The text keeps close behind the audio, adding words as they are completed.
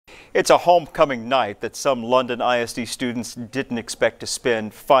It's a homecoming night that some London ISD students didn't expect to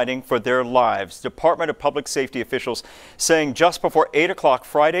spend fighting for their lives. Department of Public Safety officials saying just before 8 o'clock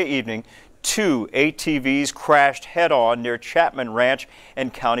Friday evening, 2 ATVs crashed head-on near Chapman Ranch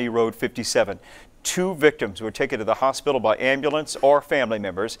and County Road 57. 2 victims were taken to the hospital by ambulance or family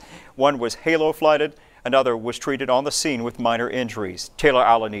members. One was halo-flighted. Another was treated on the scene with minor injuries. Taylor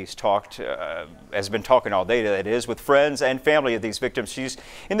Alanis has been talking all day, that is, with friends and family of these victims. She's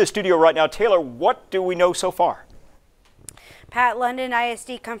in the studio right now. Taylor, what do we know so far? Pat, London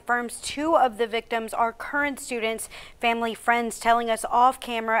ISD confirms 2 of the victims are current students. Family friends telling us off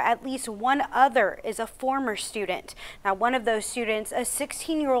camera at least one other is a former student. Now, one of those students, a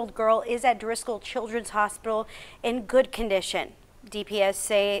 16-year-old girl, is at Driscoll Children's Hospital in good condition.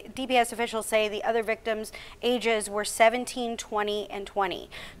 DPS officials say the other victims' ages were 17, 20, and 20.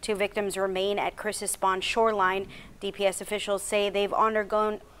 2 victims remain at Chris's Pond shoreline. DPS officials say they've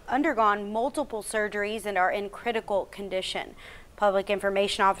undergone multiple surgeries and are in critical condition. Public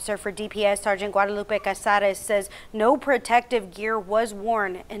Information Officer for DPS Sergeant Guadalupe Casares says no protective gear was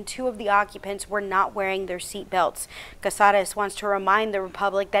worn and 2 of the occupants were not wearing their seat belts. Casares wants to remind the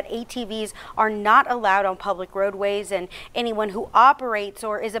Republic that ATVs are not allowed on public roadways, and anyone who operates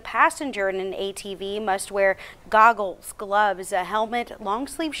or is a passenger in an ATV must wear goggles, gloves, a helmet, long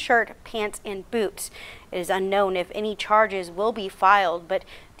sleeve shirt, pants, and boots. It is unknown if any charges will be filed, but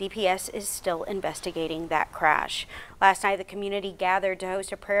DPS is still investigating that crash. Last night, the community gathered to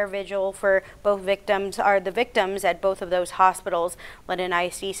host a prayer vigil for the victims at both of those hospitals. London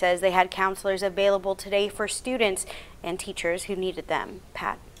ISD says they had counselors available today for students and teachers who needed them.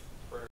 Pat.